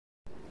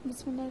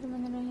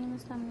Bismillahirrahmanirrahim.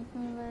 Assalamu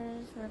alaikum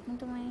viewers. Welcome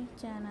to my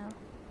channel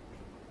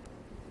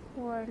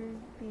World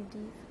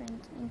Beauty.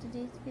 Friends, in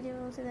today's video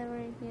we'll see the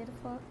very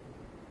beautiful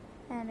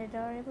and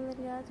adorable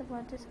ideas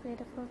about this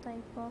beautiful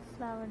type of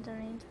flowered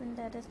arrangement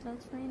that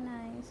looks very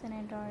nice and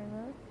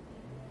adorable.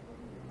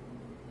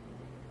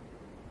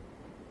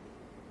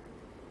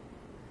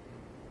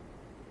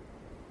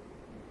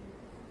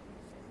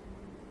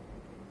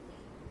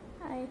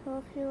 I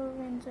hope you will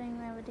be enjoying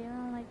my video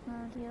and like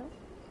my video.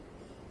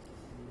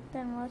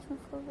 Then watch my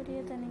full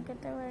video, then you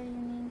get the very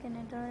unique and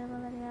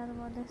adorable ideas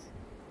about this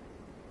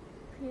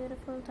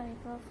beautiful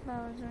type of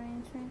flowers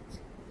arrangement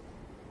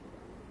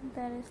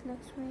that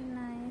looks very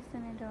nice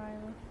and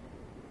adorable.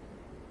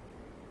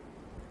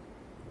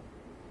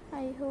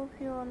 I hope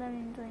you all are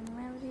enjoying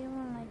my video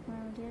and like my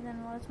video,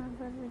 then watch my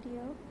full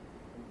video.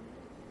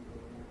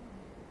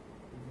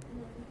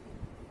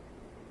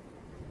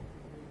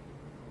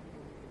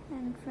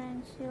 And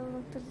friends, you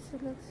look at this,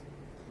 it looks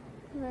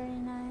very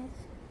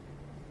nice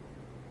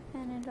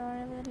and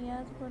adorable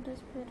ideas about this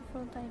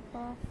beautiful type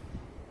of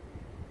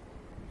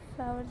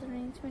flowers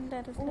arrangement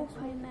that looks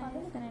very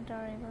nice and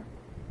adorable.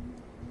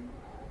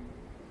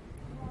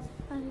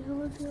 I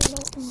hope you all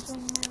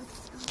enjoying my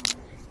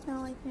video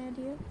and like my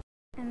video.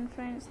 And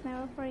friends,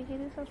 never forget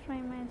to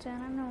subscribe my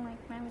channel and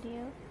like my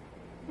video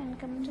and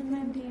comment on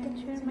my video and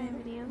share my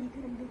video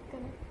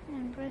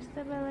and press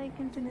the bell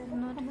icon to get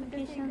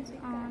notifications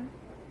on.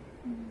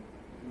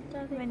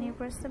 When you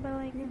press the bell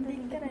icon,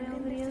 then you get my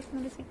videos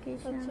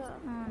notifications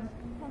on.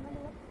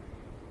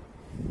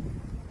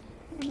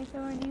 And if you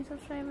are new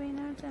subscriber in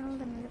our channel,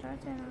 then visit our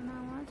channel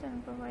now. Our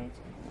channel provides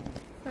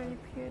very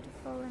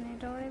beautiful and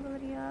adorable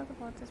videos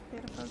about this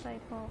beautiful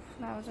type of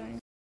flowers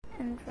arrangement.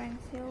 And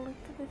friends, you look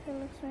at this, it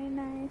looks very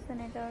nice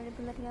and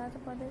adorable videos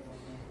about this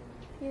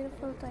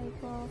beautiful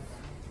type of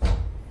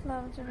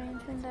flowers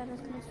arrangement that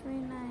looks very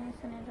nice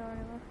and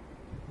adorable.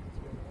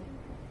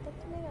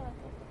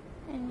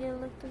 And you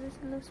look at this,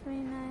 it looks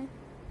very nice.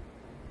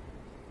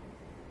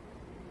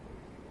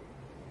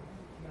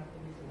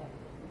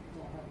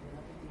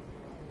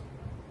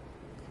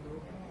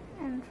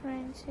 And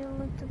friends, you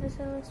look at this,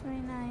 it looks very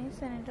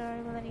nice and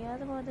adorable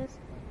ideas about this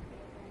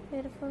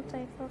beautiful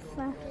type of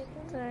flower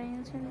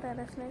arrangement that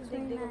looks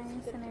very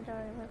nice and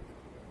adorable.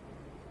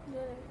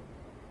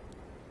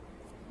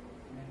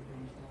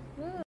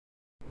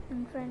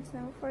 And friends,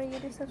 never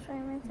forget to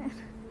subscribe my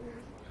channel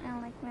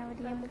and like my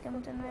video,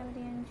 comment on my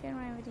video and share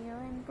my video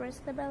and press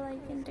the bell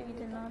icon to get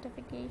the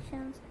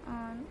notifications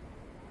on.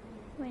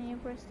 When you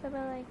press the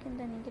bell icon,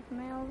 then you get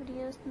my all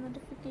videos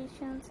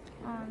notifications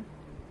on.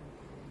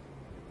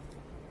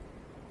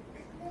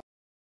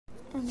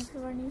 And if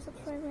you are new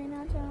subscriber in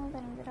our channel,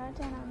 then visit our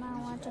channel now.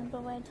 Watch and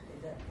provide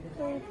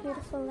very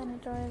beautiful and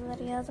adorable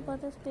ideas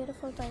about this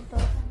beautiful type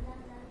of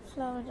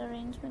flowers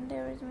arrangement.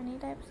 There is many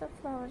types of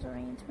flowers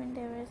arrangement.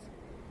 There is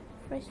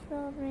fresh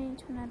flower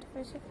arrangement,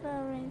 artificial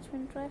flower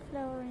arrangement, dry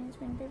flower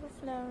arrangement, paper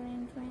flower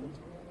arrangement,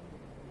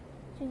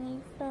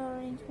 unique flower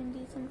arrangement,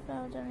 decent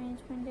flower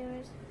arrangement. There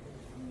is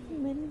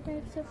many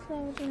types of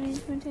flower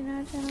arrangement in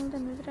our channel.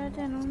 Then visit our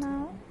channel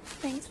now.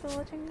 Thanks for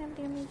watching and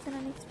meet in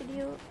the next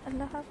video.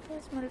 Allah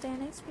Hafiz. मिलते हैं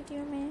next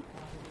video में.